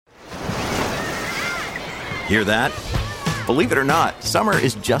Hear that? Believe it or not, summer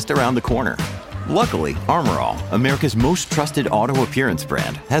is just around the corner. Luckily, Armor All, America's most trusted auto appearance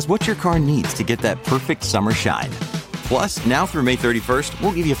brand, has what your car needs to get that perfect summer shine. Plus, now through May 31st,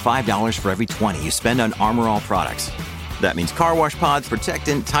 we'll give you $5 for every $20 you spend on Armor All products. That means car wash pods,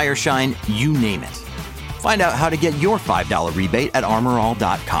 protectant, tire shine, you name it. Find out how to get your $5 rebate at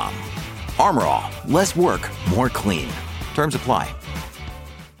armorall.com. Armor All, less work, more clean. Terms apply.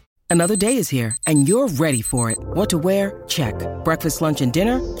 Another day is here, and you're ready for it. What to wear? Check. Breakfast, lunch, and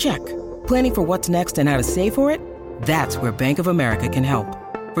dinner? Check. Planning for what's next and how to save for it? That's where Bank of America can help.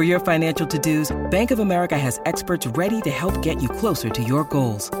 For your financial to-dos, Bank of America has experts ready to help get you closer to your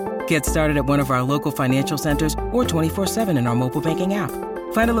goals. Get started at one of our local financial centers or 24/7 in our mobile banking app.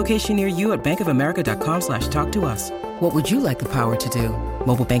 Find a location near you at bankofamerica.com/talktous. What would you like the power to do?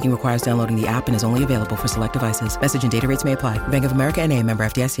 Mobile banking requires downloading the app and is only available for select devices. Message and data rates may apply. Bank of America N.A., member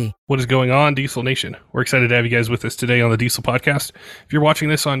FDIC. What is going on, Diesel Nation? We're excited to have you guys with us today on the Diesel Podcast. If you're watching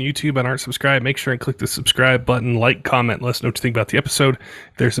this on YouTube and aren't subscribed, make sure and click the subscribe button, like, comment, let us know what you think about the episode.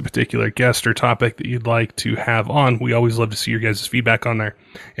 If there's a particular guest or topic that you'd like to have on, we always love to see your guys' feedback on there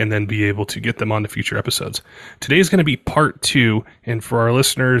and then be able to get them on to future episodes. Today is going to be part 2, and for our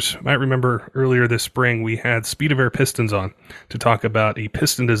listeners, you might remember earlier this spring, we had Speed of Air Pistons on to talk about a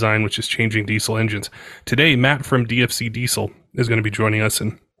piston design which is changing diesel engines. Today, Matt from DFC Diesel is going to be joining us,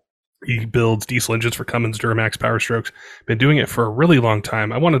 and he builds diesel engines for Cummins Duramax Power Strokes. Been doing it for a really long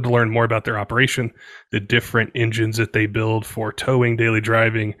time. I wanted to learn more about their operation, the different engines that they build for towing, daily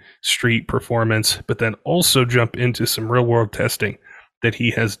driving, street performance, but then also jump into some real world testing that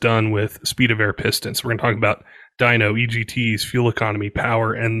he has done with Speed of Air Pistons. We're going to talk about dyno, EGTs, fuel economy,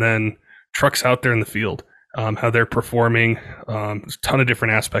 power, and then trucks out there in the field. How they're performing, a ton of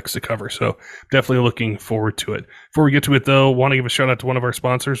different aspects to cover. So definitely looking forward to it. Before we get to it though, want to give a shout out to one of our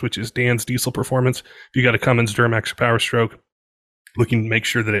sponsors, which is Dan's Diesel Performance. If you got a Cummins Duramax Power Stroke, looking to make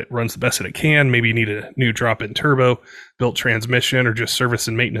sure that it runs the best that it can, maybe you need a new drop-in turbo, built transmission, or just service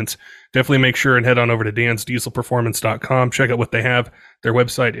and maintenance, definitely make sure and head on over to dansdieselperformance.com. Check out what they have. Their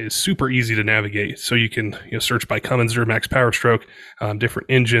website is super easy to navigate, so you can search by Cummins Duramax Power Stroke, different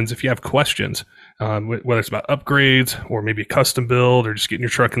engines. If you have questions, whether it's about upgrades or maybe a custom build or just getting your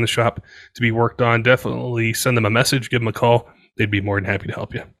truck in the shop to be worked on, definitely send them a message, give them a call. They'd be more than happy to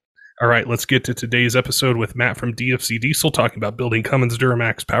help you. All right, let's get to today's episode with Matt from DFC Diesel, talking about building Cummins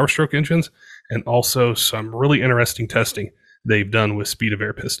Duramax Power Stroke engines and also some really interesting testing they've done with Speed of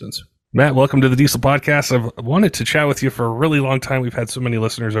Air Pistons. Matt, welcome to the Diesel Podcast. I've wanted to chat with you for a really long time. We've had so many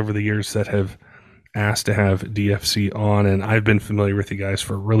listeners over the years that have asked to have DFC on, and I've been familiar with you guys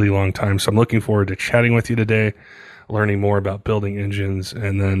for a really long time. So I'm looking forward to chatting with you today, learning more about building engines,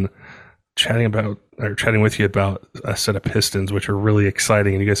 and then chatting with you about a set of pistons, which are really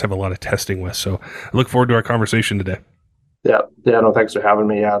exciting, and you guys have a lot of testing with. So I look forward to our conversation today. Yeah, no, thanks for having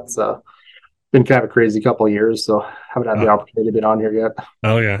me. Yeah, it's been kind of a crazy couple of years, so haven't had the opportunity to be on here yet.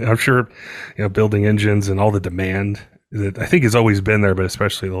 Oh yeah, I'm sure building engines and all the demand that I think has always been there, but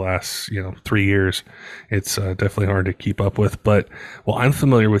especially the last 3 years, it's definitely hard to keep up with. But well, I'm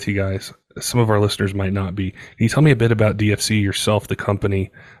familiar with you guys. Some of our listeners might not be. Can you tell me a bit about DFC yourself, the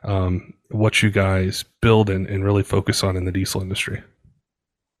company, what you guys build and really focus on in the diesel industry?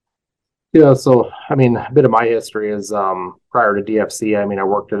 Yeah, so a bit of my history is prior to DFC. I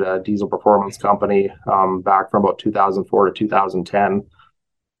worked at a diesel performance company back from about 2004 to 2010.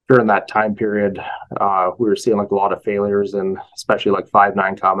 During that time period, we were seeing a lot of failures, and especially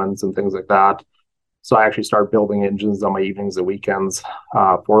 5.9 Cummins and things like that. So I actually started building engines on my evenings and weekends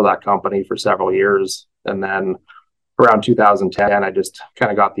for that company for several years. And then around 2010, I just kind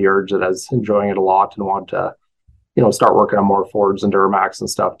of got the urge that I was enjoying it a lot and wanted to, start working on more Fords and Duramax and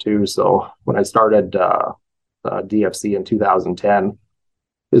stuff too. So when I started DFC in 2010,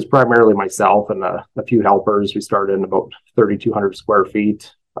 it was primarily myself and a few helpers. We started in about 3,200 square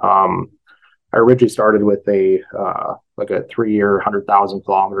feet. I originally started with a 3-year, 100,000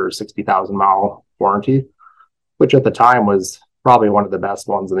 kilometer, 60,000 mile warranty, which at the time was probably one of the best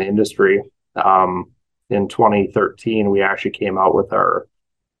ones in the industry. In 2013, we actually came out with our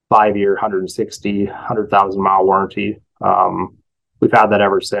 5-year, 100,000 mile warranty. We've had that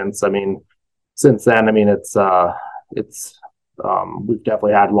ever since. Since then, we've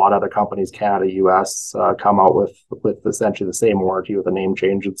definitely had a lot of other companies, Canada, US, come out with essentially the same warranty with a name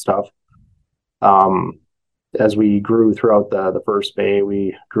change and stuff. As we grew throughout the first bay,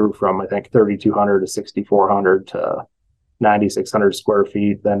 we grew from, I think, 3,200 to 6,400 to 9,600 square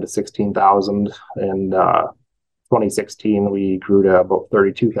feet, then to 16,000. In 2016, we grew to about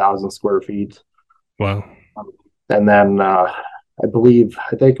 32,000 square feet. Wow. And then I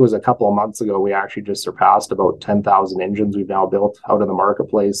think it was a couple of months ago, we actually just surpassed about 10,000 engines we've now built out in the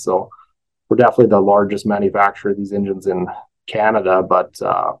marketplace. So we're definitely the largest manufacturer of these engines in Canada, but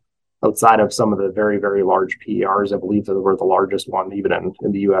outside of some of the very, very large PERs, I believe that we're the largest one even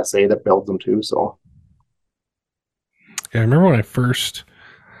in the USA that builds them too. So yeah, I remember when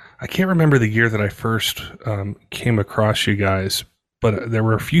I can't remember the year that I first came across you guys, but there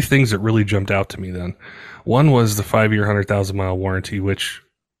were a few things that really jumped out to me then. One was the 5-year, 100,000-mile warranty, which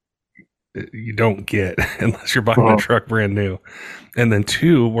you don't get unless you're buying a truck brand new. And then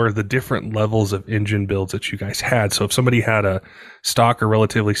two were the different levels of engine builds that you guys had. So if somebody had a stock or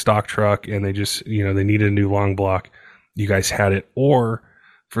relatively stock truck and they just, they needed a new long block, you guys had it. Or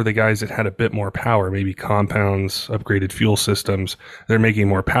for the guys that had a bit more power, maybe compounds, upgraded fuel systems, they're making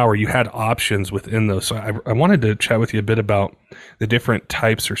more power. You had options within those. So I wanted to chat with you a bit about the different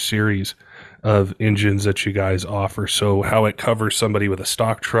types or series of engines that you guys offer. So how it covers somebody with a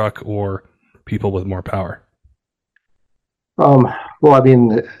stock truck or people with more power. Well, I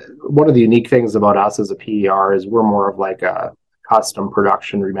mean, one of the unique things about us as a PER is we're more of like a custom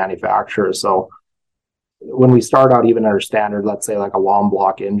production remanufacturer. So when we start out, even our standard, let's say like a long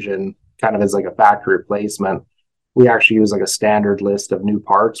block engine, kind of as like a factory replacement, we actually use like a standard list of new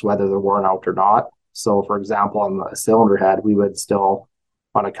parts, whether they're worn out or not. So for example, on the cylinder head, we would still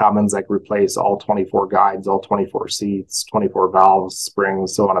on a Cummins like replace all 24 guides, all 24 seats, 24 valves,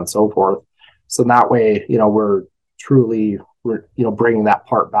 springs, so on and so forth. So that way, we're bringing that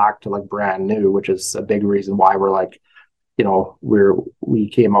part back to like brand new, which is a big reason why we're like, we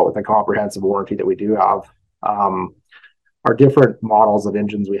came out with a comprehensive warranty that we do have. Our different models of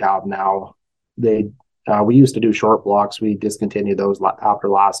engines we have now, we used to do short blocks. We discontinued those after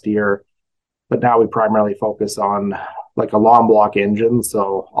last year, but now we primarily focus on like a long block engine.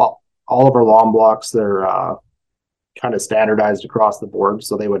 So all of our long blocks, they're kind of standardized across the board.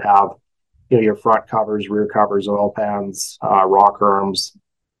 So they would have, your front covers, rear covers, oil pans, rocker arms,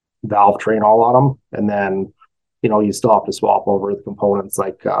 valve train, all on them. And then, you still have to swap over the components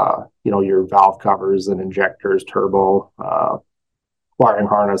like, your valve covers and injectors, turbo, wiring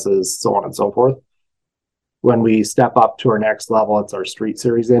harnesses, so on and so forth. When we step up to our next level, it's our Street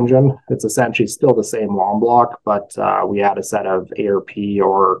Series engine. It's essentially still the same long block, but we add a set of ARP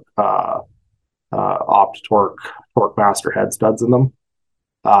or Opt Torque Master head studs in them.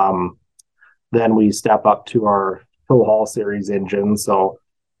 Then we step up to our Tow Haul Series engine. So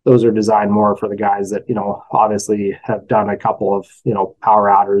those are designed more for the guys that, obviously have done a couple of, power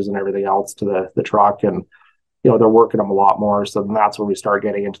adders and everything else to the truck. And, they're working them a lot more. So then that's when we start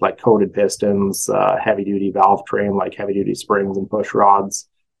getting into like coated pistons, heavy duty valve train, like heavy duty springs and push rods.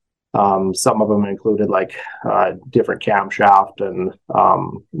 Some of them included like different camshaft and,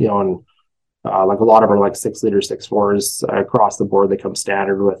 like a lot of our like 6-liter 6.4s across the board, they come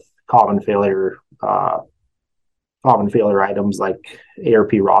standard with common failure items like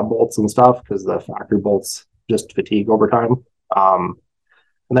ARP rod bolts and stuff, because the factory bolts just fatigue over time.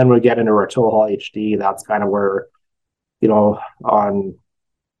 And then when we get into our Tow Haul HD, that's kind of where, they'll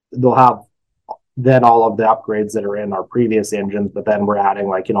have then all of the upgrades that are in our previous engines, but then we're adding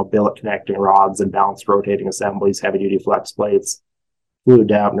like, billet connecting rods and balanced rotating assemblies, heavy duty flex plates, fluid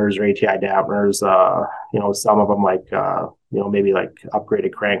dampeners or ATI dampeners, some of them like, maybe like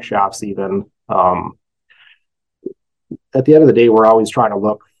upgraded crankshafts even. At the end of the day, we're always trying to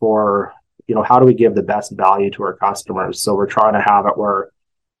look for, how do we give the best value to our customers? So we're trying to have it where,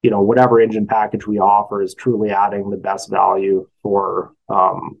 whatever engine package we offer is truly adding the best value for,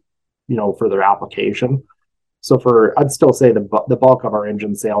 for their application. So I'd still say the bulk of our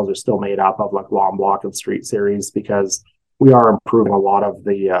engine sales are still made up of like long block and Street Series, because we are improving a lot of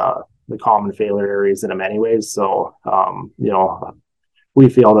the common failure areas in many ways. So, we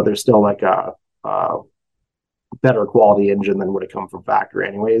feel that there's still like a better quality engine than would have come from factory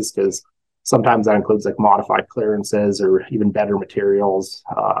anyways, because sometimes that includes like modified clearances or even better materials,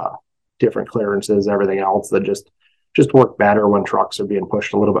 different clearances, everything else that just work better when trucks are being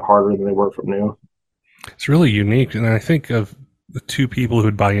pushed a little bit harder than they were from new. It's really unique. And I think of the two people who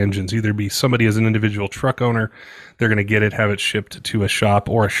would buy engines, either be somebody as an individual truck owner, they're going to get it, have it shipped to a shop,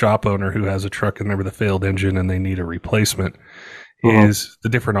 or a shop owner who has a truck and there with a failed engine and they need a replacement, is the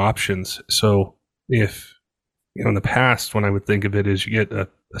different options. So if, in the past, when I would think of it is you get a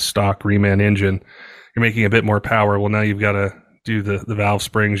stock reman engine, you're making a bit more power. Well, now you've got to do the valve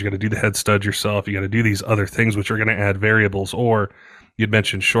springs, you got to do the head stud yourself, you got to do these other things which are going to add variables. Or you'd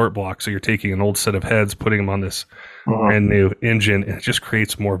mentioned short block, so you're taking an old set of heads, putting them on this brand new engine, and it just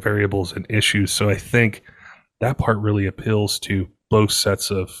creates more variables and issues. So I think that part really appeals to both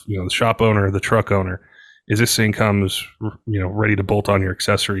sets of, the shop owner, the truck owner, is this thing comes, ready to bolt on your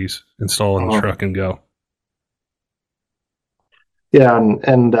accessories, install in the truck and go. Yeah.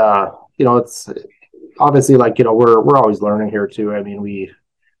 And it's obviously like, we're always learning here too. I mean, we've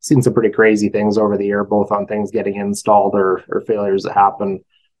seen some pretty crazy things over the year, both on things getting installed or failures that happen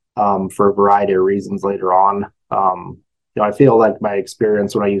for a variety of reasons later on. I feel like my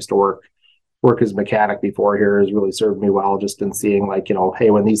experience when I used to work as a mechanic before here has really served me well, just in seeing like, hey,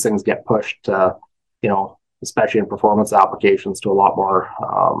 when these things get pushed, especially in performance applications, to a lot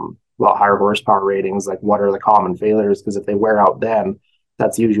higher horsepower ratings, like what are the common failures? Because if they wear out, then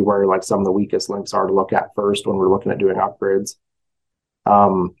that's usually where like some of the weakest links are to look at first when we're looking at doing upgrades.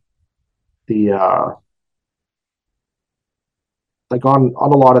 Like on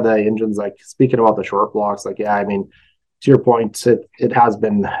a lot of the engines, like speaking about the short blocks, like, yeah, I mean, to your point, it has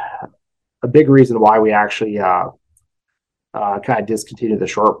been a big reason why we actually kind of discontinued the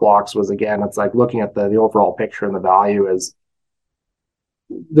short blocks was, again, it's like looking at the overall picture, and the value is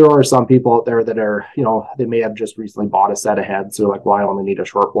there are some people out there that are, they may have just recently bought a set of heads, so like, well, I only need a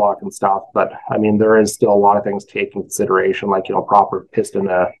short block and stuff. But I mean, there is still a lot of things to take into consideration, like, proper piston,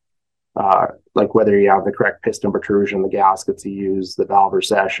 like whether you have the correct piston protrusion, the gaskets you use, the valve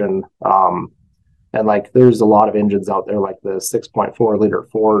recession. And like, there's a lot of engines out there, like the 6.4 liter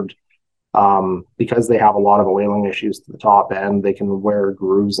Ford, because they have a lot of oiling issues to the top end, they can wear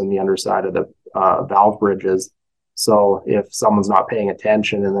grooves in the underside of the valve bridges. So if someone's not paying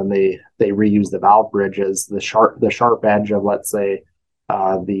attention and then they reuse the valve bridges, the sharp edge of, let's say,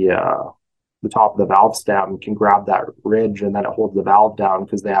 the top of the valve stem can grab that ridge, and then it holds the valve down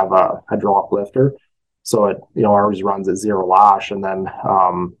because they have a hydraulic lifter. So it, always runs at zero lash, and then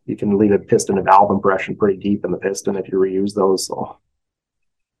you can leave a piston and valve impression pretty deep in the piston if you reuse those. So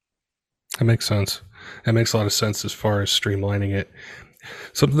that makes sense. That makes a lot of sense as far as streamlining it.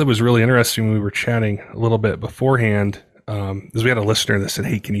 Something that was really interesting when we were chatting a little bit beforehand is we had a listener that said,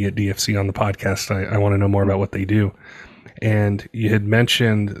 hey, can you get DFC on the podcast? I want to know more about what they do. And you had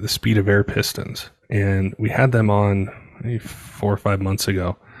mentioned the speed of air pistons, and we had them on maybe 4 or 5 months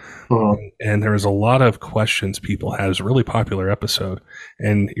ago. And there was a lot of questions people had. It was a really popular episode.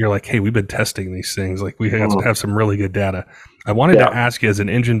 And you're like, hey, we've been testing these things. Like, we have some really good data. I wanted to ask you, as an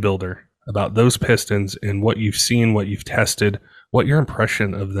engine builder, about those pistons and what you've seen, what you've tested, what your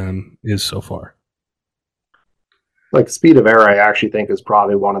impression of them is so far. Like, speed of air, I actually think is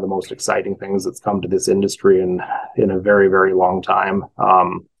probably one of the most exciting things that's come to this industry in a very, very long time.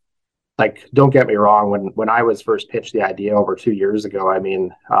 Like, don't get me wrong, when I was first pitched the idea over 2 years ago, I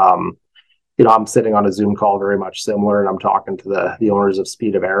mean, I'm sitting on a Zoom call very much similar, and I'm talking to the owners of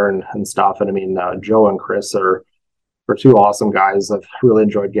Speed of Air and stuff. And I mean, Joe and Chris are two awesome guys. I've really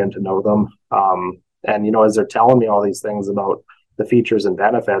enjoyed getting to know them. And, as they're telling me all these things about the features and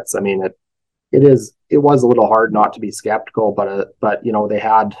benefits, I mean, it was a little hard not to be skeptical, but they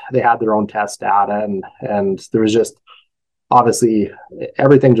had their own test data, and there was just, obviously,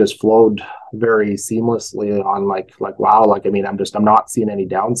 everything just flowed very seamlessly on like, wow, like, I mean, I'm not seeing any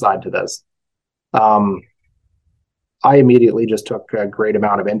downside to this. I immediately just took a great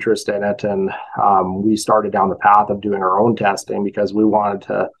amount of interest in it, and we started down the path of doing our own testing, because we wanted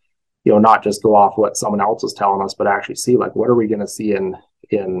to, not just go off what someone else was telling us, but actually see, like, what are we going to see in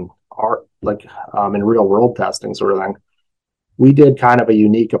our, like, in real world testing sort of thing. We did kind of a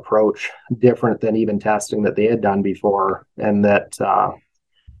unique approach, different than even testing that they had done before. And that,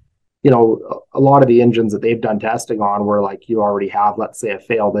 a lot of the engines that they've done testing on were like, you already have, let's say, a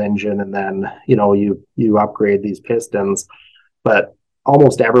failed engine, and then, you upgrade these pistons. But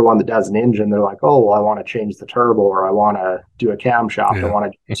almost everyone that does an engine, they're like, oh, well, I want to change the turbo, or I want to do a camshaft, I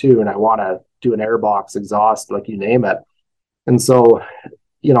want to tune, I want to do an airbox exhaust, like, you name it. And so,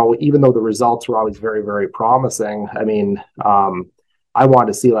 even though the results were always very, very promising, I mean, I wanted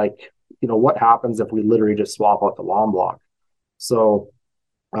to see, like, what happens if we literally just swap out the long block. So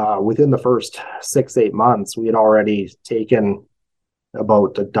within the first 6-8 months, we had already taken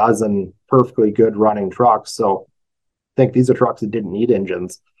about a dozen perfectly good running trucks. So I think these are trucks that didn't need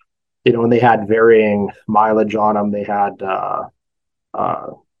engines, and they had varying mileage on them. They had,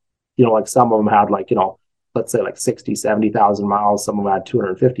 like, some of them had, like, let's say, like 60, 70,000 miles. Some of them had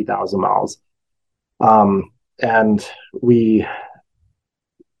 250,000 miles. And we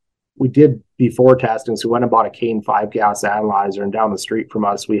did before testing. So we went and bought a Kane 5 gas analyzer, and down the street from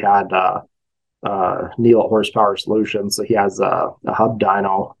us, we had Neil at Horsepower Solutions. So he has a hub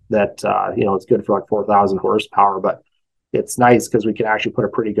dyno that, it's good for like 4,000 horsepower, but it's nice because we can actually put a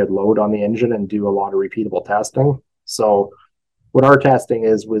pretty good load on the engine and do a lot of repeatable testing. So what our testing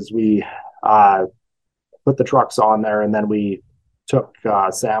was we, put the trucks on there, and then we took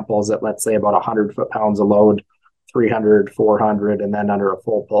samples at, let's say, about 100 foot-pounds of load, 300, 400, and then under a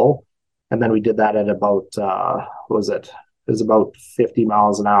full pull. And then we did that at about, what was it? It was about 50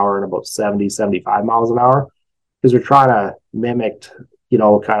 miles an hour and about 70, 75 miles an hour. Because we're trying to mimic,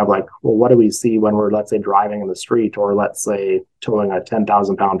 kind of like, well, what do we see when we're, let's say, driving in the street, or let's say towing a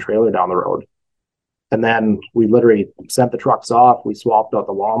 10,000-pound trailer down the road. And then we literally sent the trucks off. We swapped out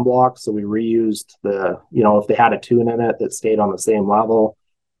the long blocks. So we reused if they had a tune in it that stayed on the same level.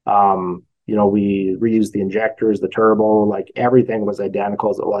 We reused the injectors, the turbo, like everything was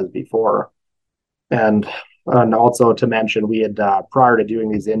identical as it was before. And also to mention, we had, prior to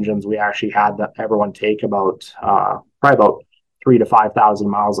doing these engines, we actually had everyone take about, probably about 3,000 to 5,000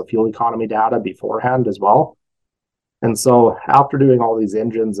 miles of fuel economy data beforehand as well. And so after doing all these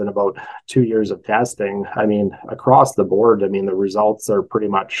engines and about 2 years of testing, I mean, across the board, I mean, the results are pretty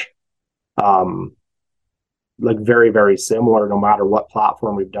much like very, very similar no matter what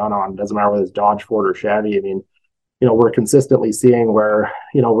platform we've done on. It doesn't matter whether it's Dodge, Ford, or Chevy. I mean, we're consistently seeing where,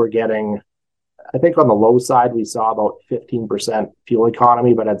 we're getting, I think on the low side, we saw about 15% fuel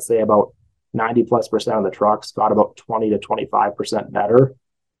economy, but I'd say about 90+% of the trucks got about 20 to 25% better,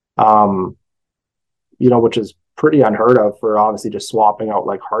 which is pretty unheard of for obviously just swapping out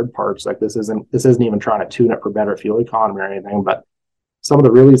like hard parts. Like this isn't even trying to tune it for better fuel economy or anything. But some of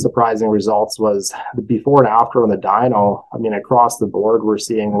the really surprising results was the before and after on the dyno. I mean, across the board, we're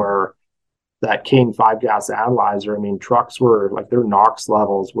seeing where that Kane 5-gas analyzer, I mean, trucks were like, their NOx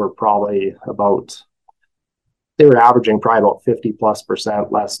levels were probably about, they were averaging probably about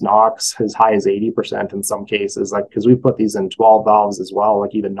 50+% less NOx, as high as 80% in some cases. Like, because we put these in 12 valves as well,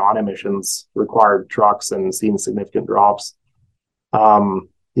 like even non-emissions required trucks, and seen significant drops.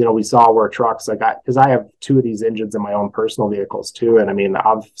 We saw where trucks, like, because I have 2 of these engines in my own personal vehicles too. And I mean,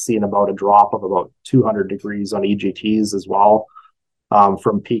 I've seen about a drop of about 200 degrees on EGTs as well,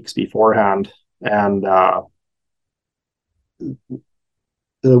 from peaks beforehand. And the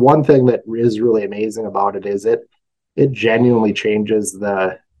one thing that is really amazing about it is it genuinely changes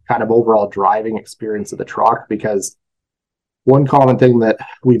the kind of overall driving experience of the truck. Because one common thing that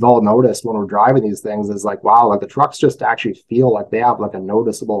we've all noticed when we're driving these things is like, wow, like the trucks just actually feel like they have like a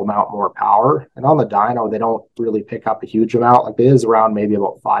noticeable amount more power. And on the dyno, they don't really pick up a huge amount. Like it is around maybe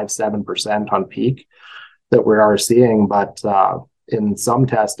about 5-7% on peak that we are seeing. But in some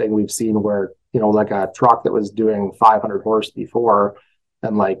testing, we've seen where, like a truck that was doing 500 horse before,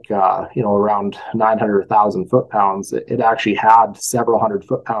 and like, around 900, 1,000 foot-pounds, it actually had several hundred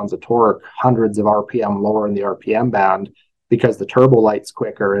foot-pounds of torque, hundreds of RPM lower in the RPM band, because the turbo light's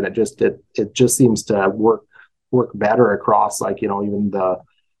quicker, and it just seems to work better across, like, even the,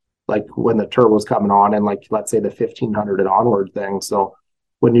 like when the turbo's coming on, and like, let's say the 1,500 and onward thing. So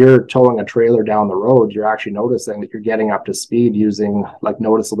when you're towing a trailer down the road, you're actually noticing that you're getting up to speed using like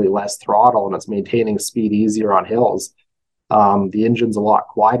noticeably less throttle, and it's maintaining speed easier on hills. The engine's a lot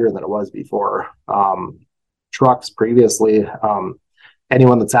quieter than it was before. Trucks previously,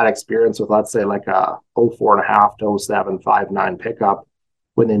 anyone that's had experience with, let's say, like a 04.5 to 07 5.9 pickup,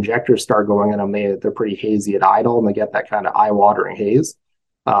 when the injectors start going in them, they're pretty hazy at idle, and they get that kind of eye-watering haze.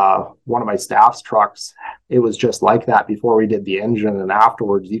 One of my staff's trucks, it was just like that before we did the engine, and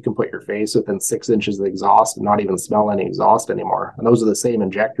afterwards you can put your face within 6 inches of the exhaust and not even smell any exhaust anymore. And those are the same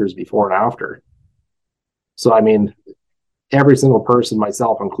injectors before and after. So I mean, every single person,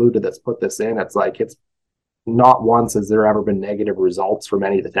 myself included, that's put this in, it's like, it's not once has there ever been negative results from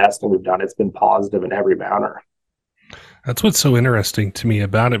any of the testing we've done. It's been positive in every manner. That's what's so interesting to me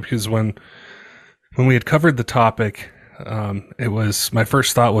about it, because when we had covered the topic, it was, my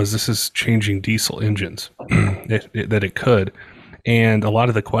first thought was, this is changing diesel engines, that it could. And a lot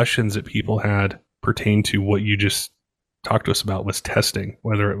of the questions that people had pertain to what you just talked to us about, was testing,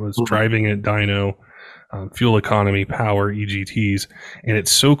 whether it was driving at dyno, fuel economy, power, EGTs. And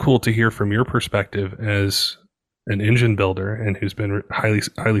it's so cool to hear from your perspective as an engine builder, and who's been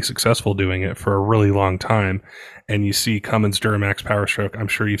highly successful doing it for a really long time. And you see Cummins Duramax Power Stroke. I'm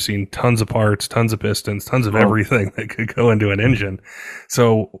sure you've seen tons of parts, tons of pistons, tons of everything that could go into an engine.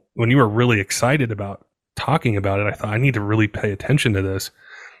 So when you were really excited about talking about it, I thought, I need to really pay attention to this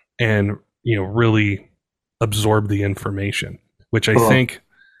and, really absorb the information, which I think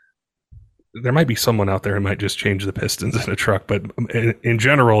there might be someone out there who might just change the pistons in a truck, but in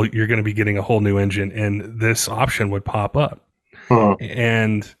general, you're going to be getting a whole new engine, and this option would pop up.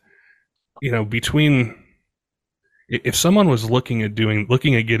 And, between, if someone was looking at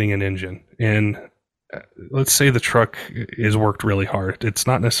getting an engine, and let's say the truck is worked really hard, it's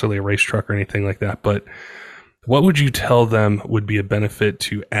not necessarily a race truck or anything like that, but what would you tell them would be a benefit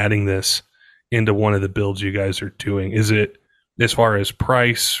to adding this into one of the builds you guys are doing? Is as far as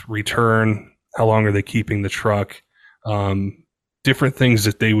price, return, how long are they keeping the truck, different things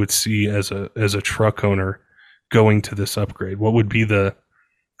that they would see as a truck owner going to this upgrade? What would be the,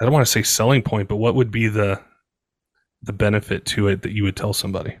 I don't want to say selling point, but what would be the benefit to it that you would tell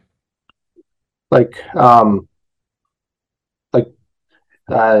somebody?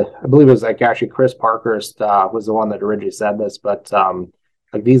 I believe it was like actually Chris Parkhurst was the one that originally said this, but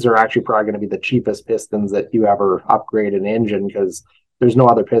like these are actually probably going to be the cheapest pistons that you ever upgrade an engine, because there's no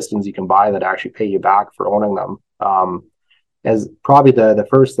other pistons you can buy that actually pay you back for owning them. As probably the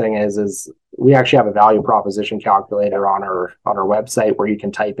first thing is we actually have a value proposition calculator on our website where you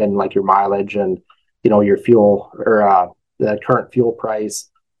can type in like your mileage and your fuel or the current fuel price.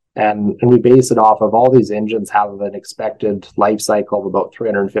 And we base it off of all these engines have an expected life cycle of about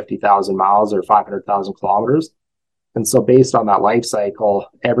 350,000 miles or 500,000 kilometers. And so based on that life cycle,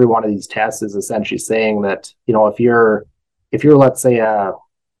 every one of these tests is essentially saying that, if you're, let's say,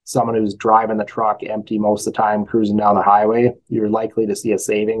 someone who's driving the truck empty most of the time, cruising down the highway, you're likely to see a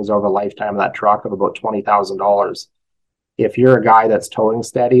savings over the lifetime of that truck of about $20,000. If you're a guy that's towing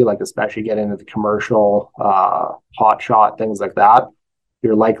steady, like especially getting into the commercial, hot shot, things like that,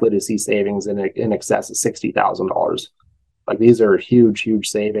 you're likely to see savings in excess of $60,000. Like these are huge, huge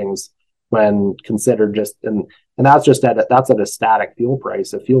savings when considered and that's just at a static fuel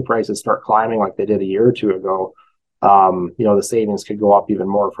price. If fuel prices start climbing like they did a year or two ago, the savings could go up even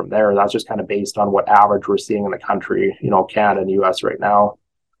more from there. That's just kind of based on what average we're seeing in the country, Canada and US right now.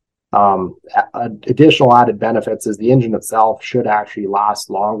 Additional added benefits is the engine itself should actually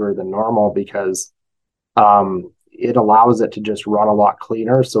last longer than normal because it allows it to just run a lot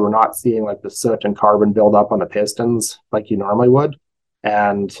cleaner. So we're not seeing like the soot and carbon build up on the pistons like you normally would.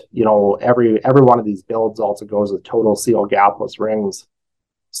 And, every one of these builds also goes with total seal gapless rings.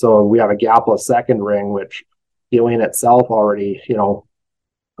 So we have a gapless second ring, which in itself already,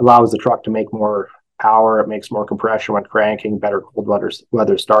 allows the truck to make more power. It makes more compression when cranking, better cold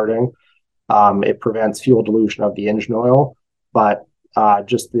weather starting. It prevents fuel dilution of the engine oil, but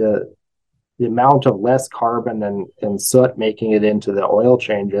just the amount of less carbon and soot making it into the oil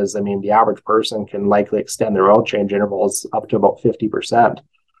changes, the average person can likely extend their oil change intervals up to about 50%.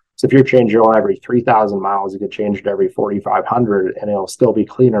 So if you're changing your oil every 3,000 miles, you could change it every 4,500 and it'll still be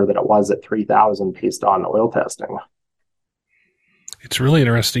cleaner than it was at 3,000 based on oil testing. It's really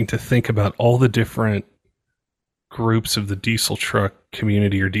interesting to think about all the different groups of the diesel truck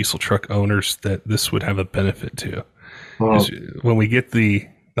community or diesel truck owners that this would have a benefit to. When we get the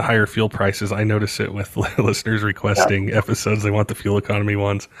higher fuel prices, I notice it with listeners requesting episodes. They want the fuel economy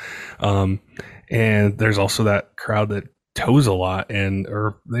ones. And there's also that crowd that tows a lot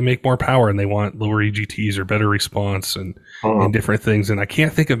or they make more power and they want lower EGTs or better response and different things. And I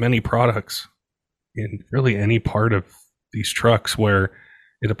can't think of many products in really any part of these trucks where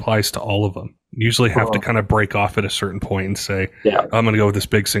it applies to all of them. You usually have to kind of break off at a certain point and say, I'm going to go with this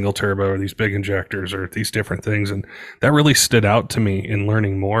big single turbo or these big injectors or these different things. And that really stood out to me in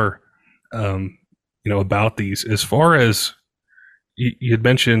learning more, about these. As far as you had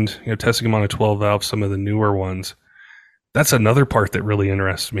mentioned, testing them on a 12 valve, some of the newer ones. That's another part that really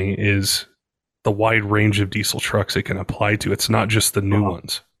interests me is the wide range of diesel trucks it can apply to. It's not just the new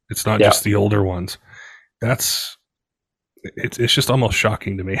ones. It's not just the older ones. It's just almost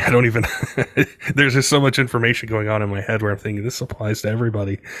shocking to me. I don't even, there's just so much information going on in my head where I'm thinking this applies to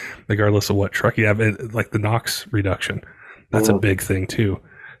everybody, regardless of what truck you have. Like the NOx reduction, that's a big thing too.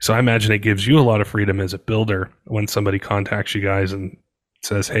 So I imagine it gives you a lot of freedom as a builder when somebody contacts you guys and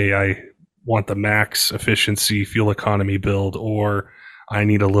says, hey, I want the max efficiency fuel economy build, or I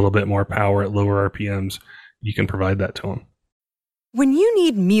need a little bit more power at lower RPMs. You can provide that to them. When you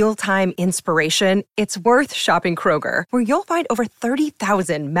need mealtime inspiration, it's worth shopping Kroger, where you'll find over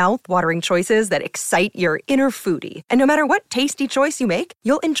 30,000 mouth-watering choices that excite your inner foodie. And no matter what tasty choice you make,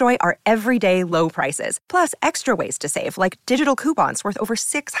 you'll enjoy our everyday low prices, plus extra ways to save, like digital coupons worth over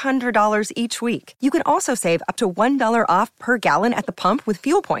 $600 each week. You can also save up to $1 off per gallon at the pump with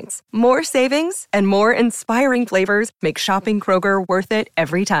fuel points. More savings and more inspiring flavors make shopping Kroger worth it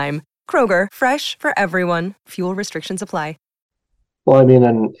every time. Kroger, fresh for everyone. Fuel restrictions apply. Well,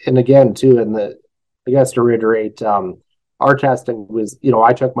 and again, too, I guess to reiterate, our testing was,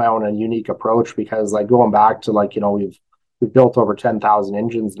 I took my own unique approach because going back to we've built over 10,000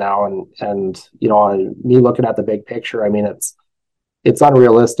 engines now and me looking at the big picture, it's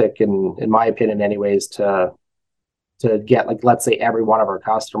unrealistic in my opinion anyways to get let's say every one of our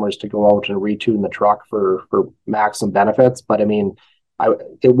customers to go out and retune the truck for maximum benefits. But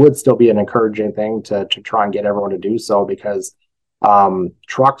it would still be an encouraging thing to try and get everyone to do so because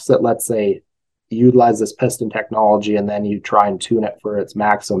trucks that let's say you utilize this piston technology and then you try and tune it for its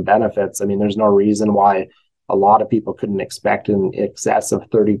maximum benefits. I mean, there's no reason why a lot of people couldn't expect in excess of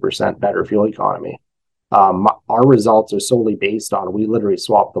 30% better fuel economy. Our results are solely based on, we literally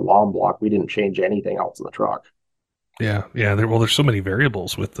swapped the long block. We didn't change anything else in the truck. Yeah. There's so many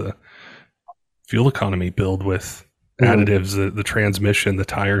variables with the fuel economy build, with additives, the transmission, the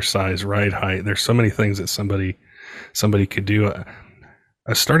tire size, ride height. There's so many things that somebody could do. I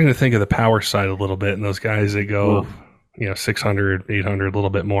was starting to think of the power side a little bit, and those guys that go, 600, 800, a little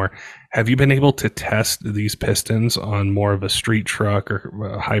bit more. Have you been able to test these pistons on more of a street truck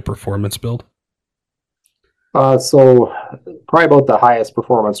or a high performance build? So probably about the highest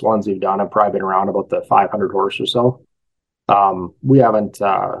performance ones we've done have probably been around about the 500 horse or so. We haven't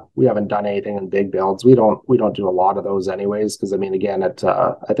done anything in big builds. We don't do a lot of those anyways, because I mean, again,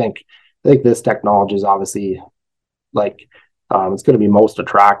 I think this technology is obviously like it's going to be most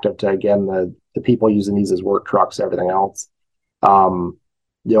attractive to, again, the people using these as work trucks, everything else. I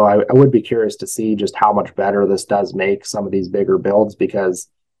would be curious to see just how much better this does make some of these bigger builds, because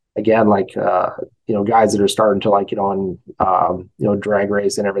again, guys that are starting to drag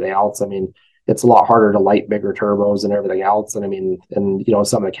race and everything else. I mean, it's a lot harder to light bigger turbos and everything else. And I mean,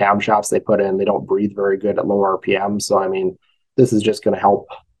 some of the camshafts they put in, they don't breathe very good at low RPM. So I mean, this is just going to help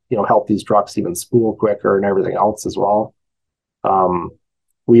these trucks even spool quicker and everything else as well.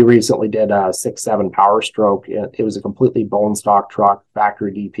 We recently did a 6.7 Power Stroke. It was a completely bone stock truck,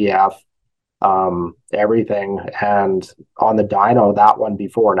 factory DPF, everything. And on the dyno, that one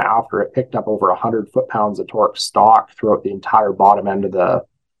before and after, it picked up over 100 foot-pounds of torque stock throughout the entire bottom end of the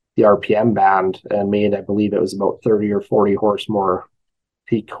RPM band, and made, I believe it was about 30 or 40 horse more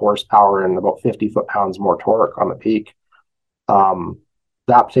peak horsepower and about 50 foot-pounds more torque on the peak.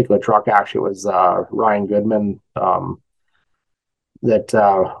 That particular truck actually was Ryan Goodman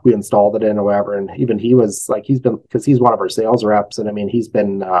that we installed it in or whatever. And even he was like, because he's one of our sales reps, and I mean, he's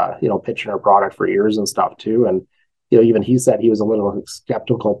been pitching our product for years and stuff too. And even he said he was a little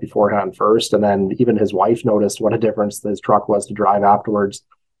skeptical beforehand first, and then even his wife noticed what a difference this truck was to drive afterwards.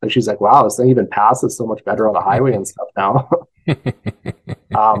 And she's like, wow, this thing even passes so much better on the highway and stuff now.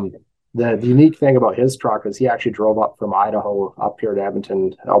 The unique thing about his truck is he actually drove up from Idaho up here to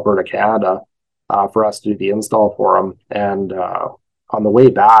Edmonton, Alberta, Canada, for us to do the install for him. And on the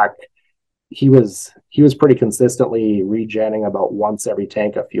way back, he was pretty consistently regenning about once every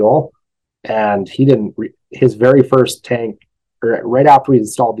tank of fuel. And he didn't, his very first tank, right after we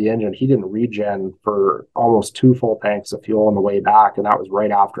installed the engine, he didn't regen for almost 2 full tanks of fuel on the way back. And that was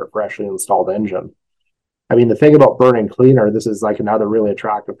right after a freshly installed engine. I mean, the thing about burning cleaner, this is like another really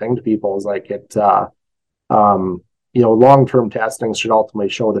attractive thing to people, is like long-term testing should ultimately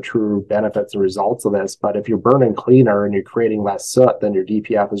show the true benefits and results of this. But if you're burning cleaner and you're creating less soot, then your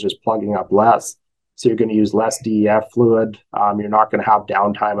DPF is just plugging up less. So you're going to use less DEF fluid. You're not going to have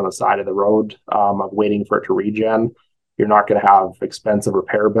downtime on the side of the road of waiting for it to regen. You're not going to have expensive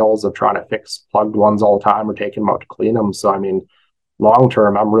repair bills of trying to fix plugged ones all the time or taking them out to clean them. So, I mean, long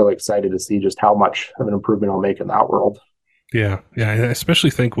term, I'm really excited to see just how much of an improvement I'll make in that world. Yeah. I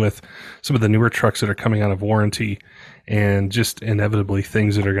especially think with some of the newer trucks that are coming out of warranty, and just inevitably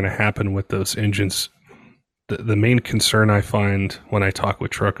things that are going to happen with those engines. The main concern I find when I talk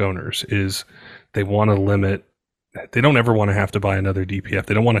with truck owners is they want to limit. They don't ever want to have to buy another DPF.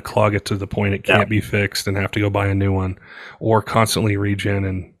 They don't want to clog it to the point it can't be fixed and have to go buy a new one, or constantly regen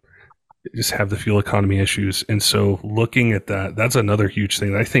and just have the fuel economy issues. And so looking at that, that's another huge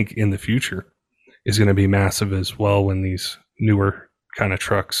thing that I think in the future is going to be massive as well, when these newer kind of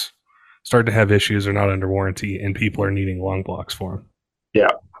trucks start to have issues, are not under warranty, and people are needing long blocks for them.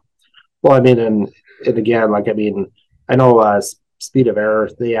 Yeah. Well, I mean, and again, I know Speed of Error,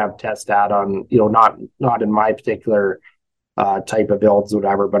 they have test data on, not in my particular type of builds or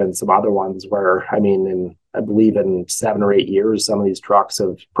whatever, but in some other ones where, I believe in 7 or 8 years, some of these trucks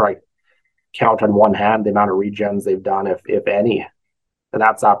have probably count on one hand the amount of regens they've done, if any. And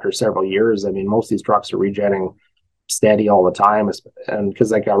that's after several years. I mean, most of these trucks are regenning steady all the time. And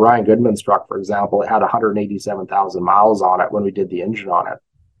because like Ryan Goodman's truck, for example, it had 187,000 miles on it when we did the engine on it.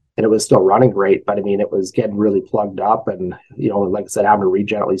 And it was still running great, but I mean, it was getting really plugged up and, like I said, having to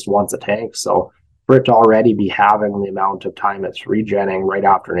regen at least once a tank. So for it to already be having the amount of time it's regenning right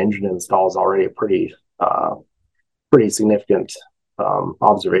after an engine install is already a pretty significant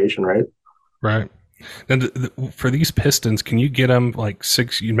observation, right? Right. And for these pistons, can you get them like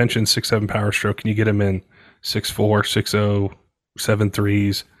you mentioned 6.7 Power Stroke, can you get them in 6.4, 6.0,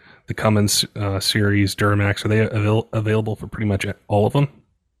 7.3s, the Cummins series, Duramax? Are they available for pretty much all of them?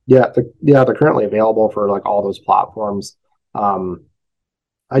 Yeah, they're currently available for like all those platforms.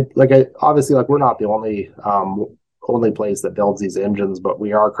 obviously, like, we're not the only place that builds these engines, but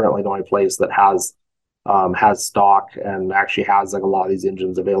we are currently the only place that has stock and actually has like a lot of these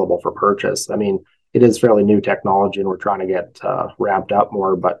engines available for purchase. I mean, it is fairly new technology, and we're trying to get ramped up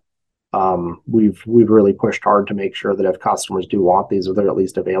more, but we've really pushed hard to make sure that if customers do want these, they're at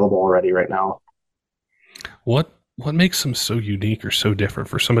least available already right now. What makes them so unique or so different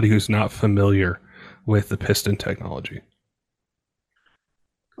for somebody who's not familiar with the piston technology?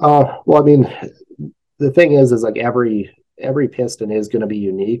 Well, I mean, the thing is like every piston is going to be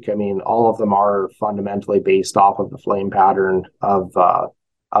unique. I mean, all of them are fundamentally based off of the flame pattern of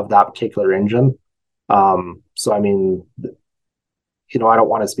that particular engine. So I mean, I don't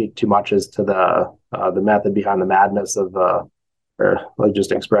want to speak too much as to the method behind the madness of or like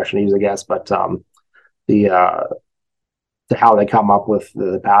just expression use, I guess, but the to how they come up with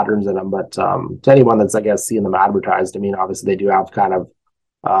the patterns in them. But to anyone that's, I guess, seeing them advertised, I mean, obviously they do have kind of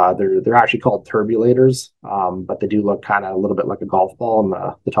they're actually called turbulators, but they do look kind of a little bit like a golf ball on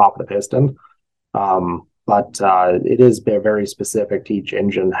the top of the piston. But it is very specific to each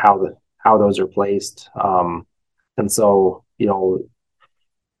engine how those are placed. And so, trying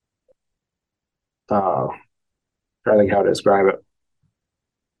to think how to describe it.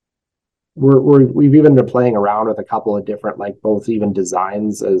 We've even been playing around with a couple of different, like, both even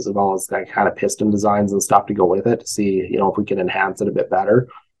designs as well as that kind of piston designs and stuff to go with it to see, if we can enhance it a bit better.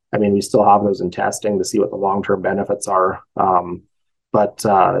 I mean, we still have those in testing to see what the long-term benefits are. But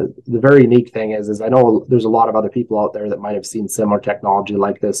the very unique thing is I know there's a lot of other people out there that might have seen similar technology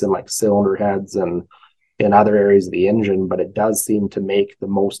like this in like cylinder heads and in other areas of the engine, but it does seem to make the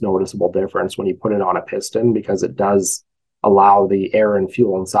most noticeable difference when you put it on a piston, because it does allow the air and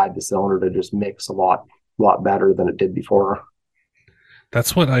fuel inside the cylinder to just mix a lot better than it did before.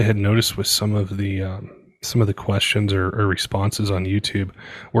 That's what I had noticed with some of the questions or responses on YouTube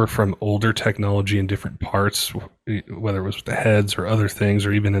were from older technology in different parts, whether it was with the heads or other things,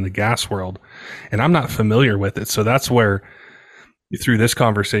 or even in the gas world. And I'm not familiar with it. So that's where, through this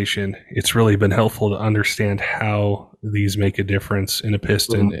conversation, it's really been helpful to understand how these make a difference in a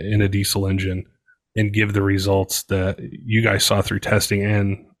piston, in a diesel engine, and give the results that you guys saw through testing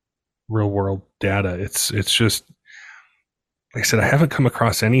and real world data. It's just, like I said, I haven't come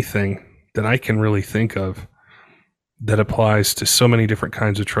across anything that I can really think of that applies to so many different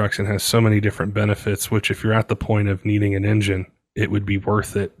kinds of trucks and has so many different benefits, which if you're at the point of needing an engine, it would be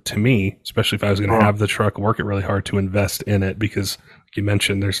worth it to me, especially if I was going to have the truck, work it really hard to invest in it, because like you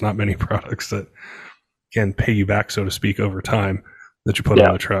mentioned, there's not many products that can pay you back, so to speak, over time that you put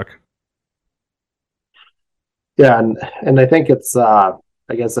on a truck. Yeah, and I think it's I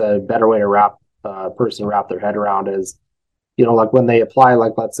guess a better way to wrap their head around is, like when they apply,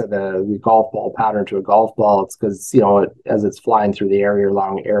 like, let's say the golf ball pattern to a golf ball, it's because, as it's flying through the air, you're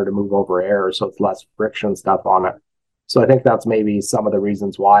allowing air to move over air, so it's less friction stuff on it. So I think that's maybe some of the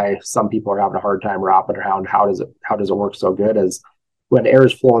reasons why some people are having a hard time wrapping around how does it work so good, is when air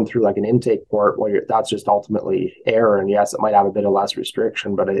is flowing through like an intake port, that's just ultimately air, and yes, it might have a bit of less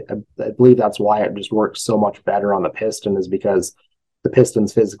restriction, but I believe that's why it just works so much better on the piston, is because the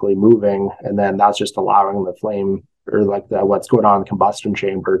piston's physically moving, and then that's just allowing the flame, or like what's going on in the combustion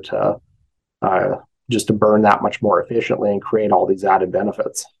chamber, to just to burn that much more efficiently and create all these added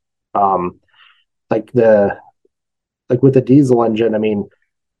benefits. Like with the diesel engine, I mean,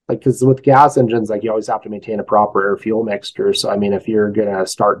 like, because with gas engines, like, you always have to maintain a proper air fuel mixture. So I mean, if you're gonna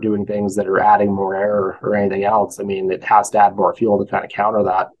start doing things that are adding more air or anything else, I mean, it has to add more fuel to kind of counter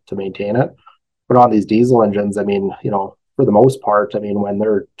that to maintain it. But on these diesel engines, I mean, for the most part, I mean, when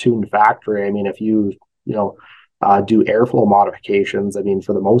they're tuned factory, I mean, if you do airflow modifications, I mean,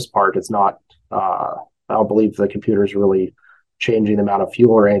 for the most part, it's not, I don't believe the computer's really changing the amount of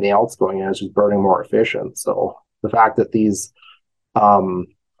fuel or anything else going in. It's just burning more efficient. So the fact that these are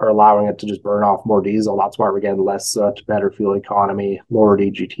allowing it to just burn off more diesel, that's why we're getting less better fuel economy, lower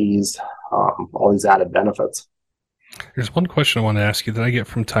EGTs, all these added benefits. There's one question I want to ask you that I get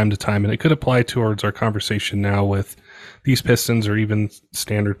from time to time, and it could apply towards our conversation now with these pistons or even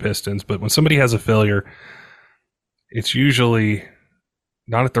standard pistons. But when somebody has a failure, it's usually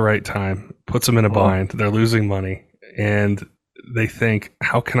not at the right time, puts them in a bind, they're losing money, and they think,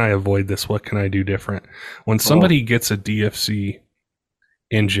 how can I avoid this? What can I do different? When somebody gets a DFC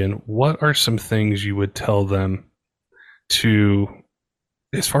engine, what are some things you would tell them to,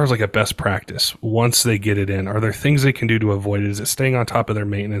 as far as like a best practice, once they get it in? Are there things they can do to avoid it? Is it staying on top of their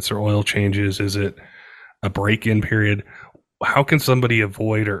maintenance or oil changes? Is it a break-in period? How can somebody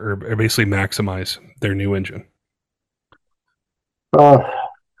avoid or basically maximize their new engine?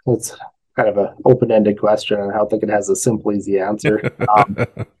 It's kind of an open-ended question, and I don't think it has a simple, easy answer.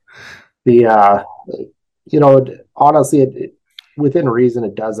 The you know, honestly, within reason,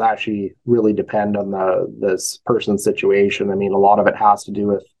 it does actually really depend on this person's situation. I mean, a lot of it has to do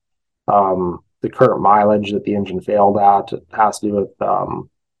with the current mileage that the engine failed at. It has to do with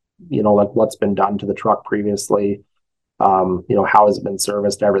you know, like what's been done to the truck previously. You know, how has it been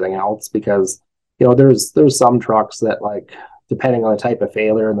serviced, everything else, because you know there's some trucks that, like, depending on the type of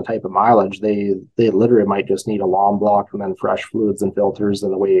failure and the type of mileage, they literally might just need a long block and then fresh fluids and filters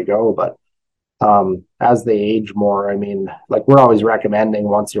and away you go. But as they age more, I mean, like, we're always recommending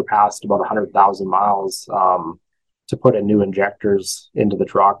once you're past about 100,000 miles to put in new injectors into the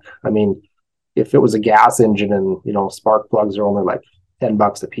truck. I mean, if it was a gas engine and, you know, spark plugs are only like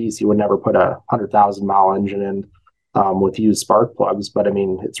 $10 a piece, you would never put a 100,000 mile engine in with used spark plugs. But I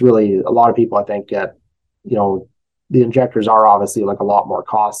mean, it's really, a lot of people, I think, get, you know, the injectors are obviously like a lot more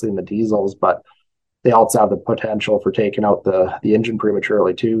costly than the diesels, but they also have the potential for taking out the engine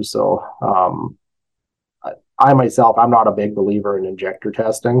prematurely too. So I myself, I'm not a big believer in injector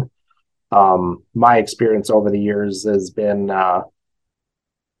testing. My experience over the years has been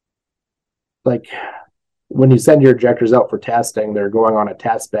like, when you send your injectors out for testing, they're going on a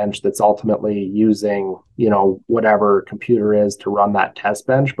test bench that's ultimately using, you know, whatever computer is to run that test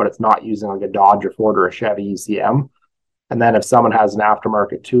bench, but it's not using like a Dodge or Ford or a Chevy ECM. And then if someone has an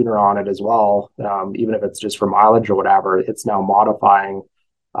aftermarket tuner on it as well, even if it's just for mileage or whatever, it's now modifying,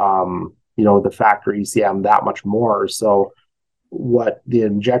 you know, the factory ECM that much more. So what the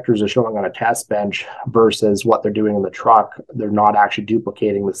injectors are showing on a test bench versus what they're doing in the truck, they're not actually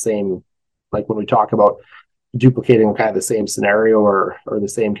duplicating the same, like when we talk about duplicating kind of the same scenario or the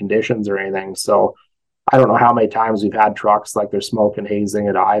same conditions or anything. So I don't know how many times we've had trucks like they're smoking, hazing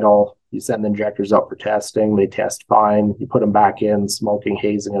at idle. You send the injectors out for testing, they test fine. You put them back in, smoking,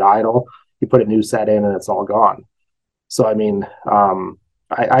 hazing at idle. You put a new set in and it's all gone. So, I mean,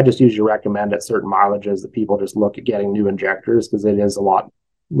 I just usually recommend at certain mileages that people just look at getting new injectors because it is a lot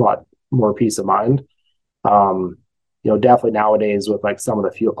more peace of mind. You know, definitely nowadays with like some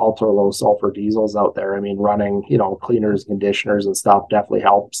of the ultra low sulfur diesels out there, I mean, running, you know, cleaners, conditioners and stuff definitely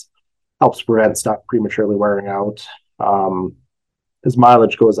helps prevent stuff prematurely wearing out. As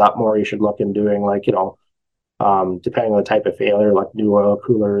mileage goes up more, you should look in doing, like, you know, depending on the type of failure, like new oil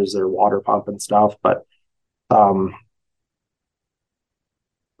coolers or water pump and stuff. But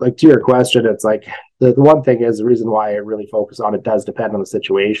like, to your question, it's like the one thing is, the reason why I really focus on it does depend on the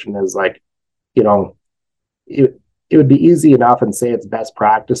situation, is like, you know, it would be easy enough and say it's best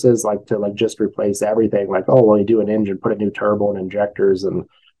practices, like to like just replace everything. Like, oh, well, you do an engine, put a new turbo and injectors and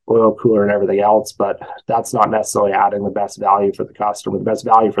oil cooler and everything else, but that's not necessarily adding the best value for the customer. The best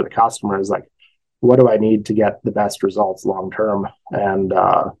value for the customer is like, what do I need to get the best results long term? And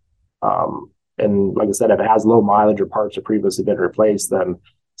like I said, if it has low mileage or parts have previously been replaced, then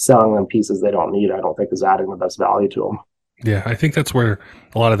selling them pieces they don't need, I don't think is adding the best value to them. Yeah, I think that's where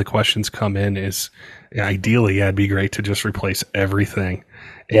a lot of the questions come in. Is ideally, yeah, it'd be great to just replace everything,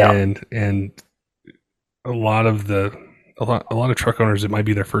 and a lot of truck owners, it might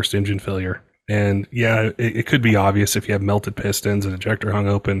be their first engine failure, and yeah, it could be obvious if you have melted pistons and ejector hung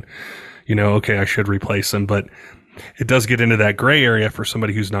open, you know, okay, I should replace them, but it does get into that gray area for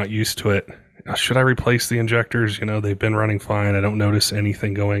somebody who's not used to it. Should I replace the injectors? You know, they've been running fine. I don't notice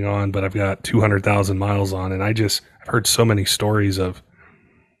anything going on, but I've got 200,000 miles on, and I've heard so many stories of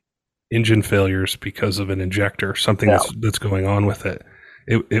engine failures because of an injector, something that's going on with it.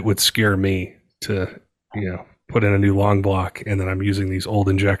 It would scare me to, you know, put in a new long block and then I'm using these old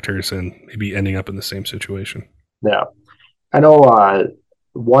injectors and maybe ending up in the same situation. Yeah. I know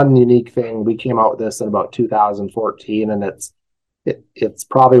one unique thing, we came out with this in about 2014, and it's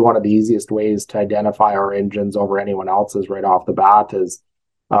probably one of the easiest ways to identify our engines over anyone else's right off the bat, is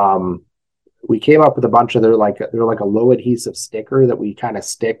we came up with a bunch of, they're like a low adhesive sticker that we kind of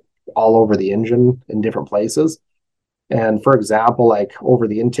stick all over the engine in different places. And for example, like over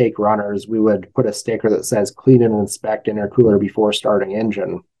the intake runners, we would put a sticker that says clean and inspect intercooler before starting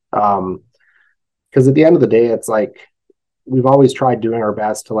engine. Because at the end of the day, it's like, we've always tried doing our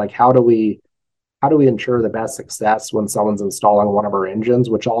best to like, how do we ensure the best success when someone's installing one of our engines,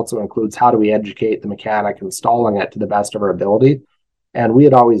 which also includes how do we educate the mechanic installing it to the best of our ability. And we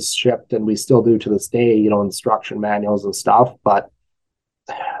had always shipped, and we still do to this day, you know, instruction manuals and stuff. But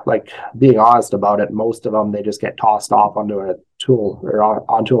like, being honest about it, most of them, they just get tossed off onto a tool or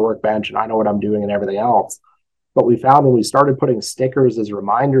onto a workbench, and I know what I'm doing and everything else. But we found when we started putting stickers as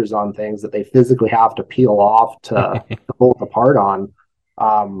reminders on things that they physically have to peel off to bolt apart on,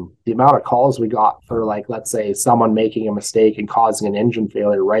 the amount of calls we got for, like, let's say someone making a mistake and causing an engine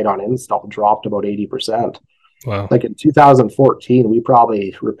failure right on install dropped about 80%. Wow. Like in 2014, we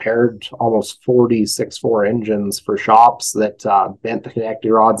probably repaired almost 40 6.4 engines for shops that bent the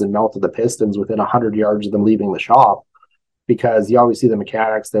connecting rods and melted the pistons within 100 yards of them leaving the shop. Because you always see the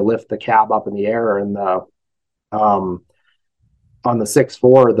mechanics, they lift the cab up in the air, and on the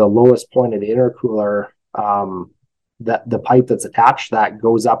 6.4, the lowest point of the intercooler, that the pipe that's attached to that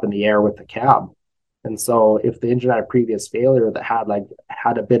goes up in the air with the cab. And so if the engine had a previous failure that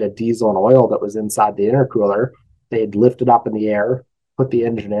had a bit of diesel and oil that was inside the intercooler, they'd lift it up in the air, put the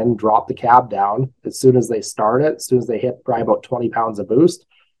engine in, drop the cab down. As soon as they start it, as soon as they hit probably about 20 pounds of boost,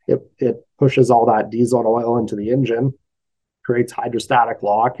 it pushes all that diesel and oil into the engine, creates hydrostatic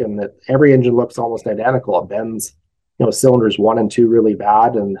lock, and every engine looks almost identical. It bends, cylinders 1 and 2 really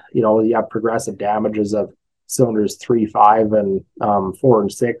bad, and you have progressive damages of cylinders 3, 5, and 4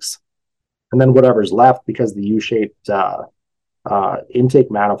 and 6. And then whatever's left, because the U-shaped intake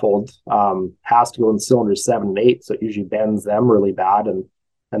manifold has to go in cylinders 7 and 8, so it usually bends them really bad, and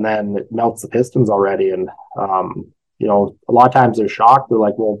then it melts the pistons already. And a lot of times they're shocked. They're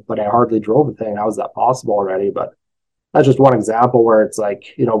like, "Well, but I hardly drove the thing. How is that possible already?" But that's just one example where it's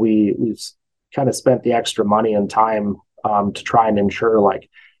like, we've kind of spent the extra money and time to try and ensure, like,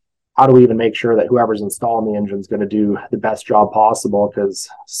 how do we even make sure that whoever's installing the engine is going to do the best job possible? Because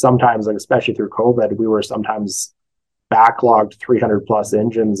sometimes, like especially through COVID, we were sometimes backlogged 300 plus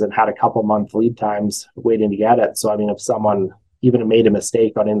engines and had a couple month lead times waiting to get it. So, I mean, if someone even made a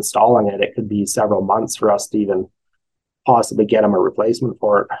mistake on installing it, it could be several months for us to even possibly get them a replacement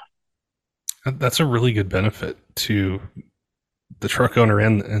for it. That's a really good benefit to the truck owner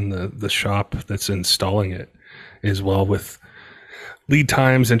and the shop that's installing it as well, with lead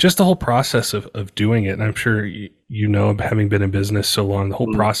times and just the whole process of doing it. And I'm sure having been in business so long, the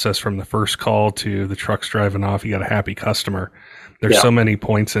whole process from the first call to the truck's driving off, you got a happy customer. There's so many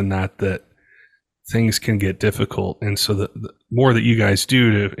points in that things can get difficult. And so the more that you guys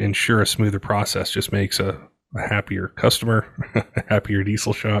do to ensure a smoother process just makes a happier customer, a happier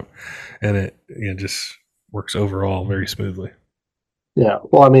diesel shop, and it just works overall very smoothly. Yeah.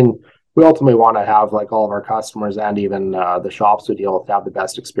 Well, I mean, we ultimately want to have, like, all of our customers and even the shops we deal with have the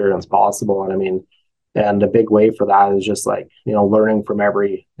best experience possible. And I mean, and a big way for that is just like, learning from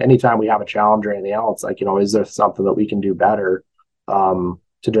anytime we have a challenge or anything else, like, is there something that we can do better to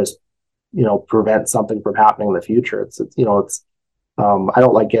just, prevent something from happening in the future? I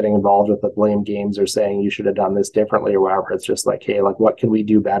don't like getting involved with the blame games or saying you should have done this differently or whatever. It's just like, hey, like, what can we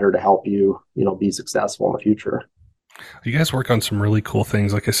do better to help you, be successful in the future? You guys work on some really cool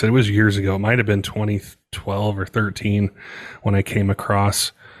things. Like I said, it was years ago. It might have been 2012 or 13 when I came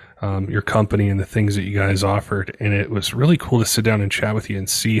across your company and the things that you guys offered. And it was really cool to sit down and chat with you and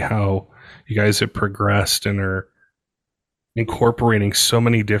see how you guys have progressed and are incorporating so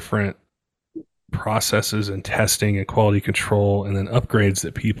many different processes and testing and quality control and then upgrades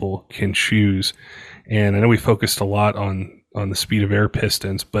that people can choose. And I know we focused a lot on the speed of air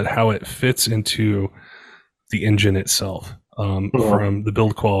pistons, but how it fits into the engine itself, from the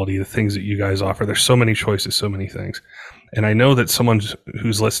build quality, the things that you guys offer. There's so many choices, so many things. And I know that someone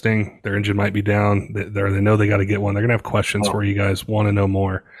who's listening, their engine might be down, they know they got to get one. They're going to have questions where you guys want to know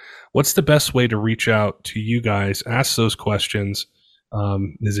more. What's the best way to reach out to you guys, ask those questions?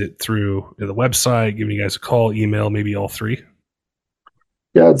 Is it through the website, giving you guys a call, email, maybe all three?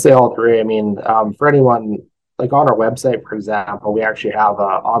 Yeah, I'd say all three. I mean, for anyone, like on our website, for example, we actually have an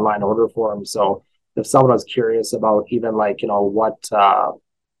online order form. So if someone was curious about even like, what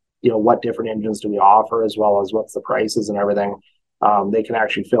different engines do we offer, as well as what's the prices and everything, they can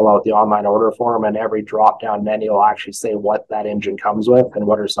actually fill out the online order form, and every drop-down menu will actually say what that engine comes with and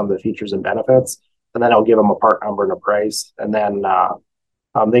what are some of the features and benefits. And then I'll give them a part number and a price. And then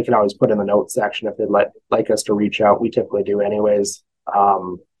they can always put in the notes section if they'd like us to reach out. We typically do anyways.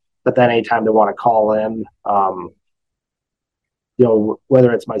 But then anytime they want to call in,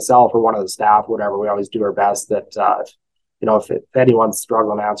 whether it's myself or one of the staff, whatever, we always do our best that, if anyone's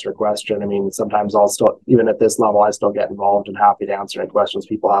struggling to answer a question, I mean, sometimes I'll still, even at this level, I still get involved and happy to answer any questions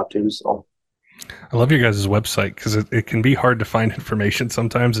people have too. So I love your guys' website because it can be hard to find information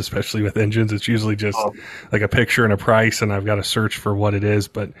sometimes, especially with engines. It's usually just like a picture and a price, and I've got to search for what it is.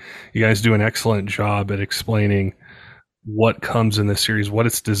 But you guys do an excellent job at explaining what comes in this series, what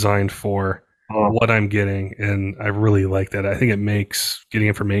it's designed for, what I'm getting, and I really like that. I think it makes getting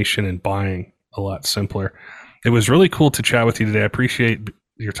information and buying a lot simpler. It was really cool to chat with you today. I appreciate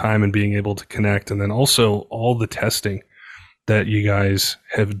your time and being able to connect, and then also all the testing that you guys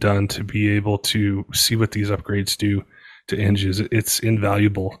have done to be able to see what these upgrades do to engines, it's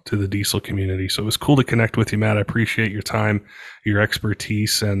invaluable to the diesel community. So it was cool to connect with you, Matt. I appreciate your time, your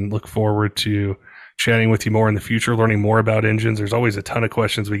expertise, and look forward to chatting with you more in the future, learning more about engines. There's always a ton of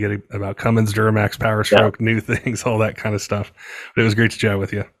questions we get about Cummins, Duramax, Power Stroke, new things, all that kind of stuff. But it was great to chat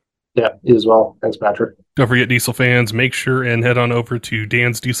with you. Yeah, you as well. Thanks, Patrick. Don't forget, diesel fans, make sure and head on over to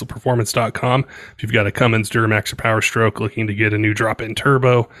dansdieselperformance.com. If you've got a Cummins, Duramax, or Power Stroke looking to get a new drop-in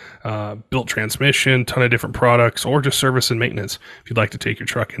turbo, built transmission, ton of different products, or just service and maintenance. If you'd like to take your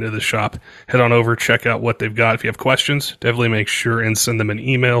truck into the shop, head on over, check out what they've got. If you have questions, definitely make sure and send them an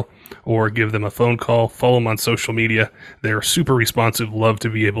email or give them a phone call. Follow them on social media. They're super responsive, love to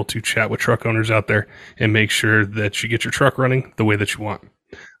be able to chat with truck owners out there and make sure that you get your truck running the way that you want.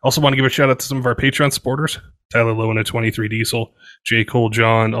 Also want to give a shout out to some of our Patreon supporters, Tyler Lowen at 23 Diesel, J. Cole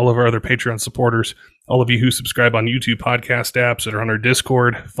John, all of our other Patreon supporters, all of you who subscribe on YouTube podcast apps that are on our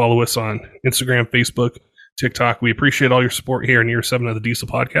Discord, follow us on Instagram, Facebook, TikTok. We appreciate all your support here in year 7 of the Diesel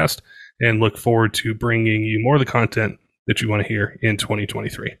Podcast and look forward to bringing you more of the content that you want to hear in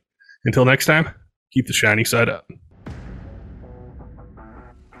 2023. Until next time, keep the shiny side up.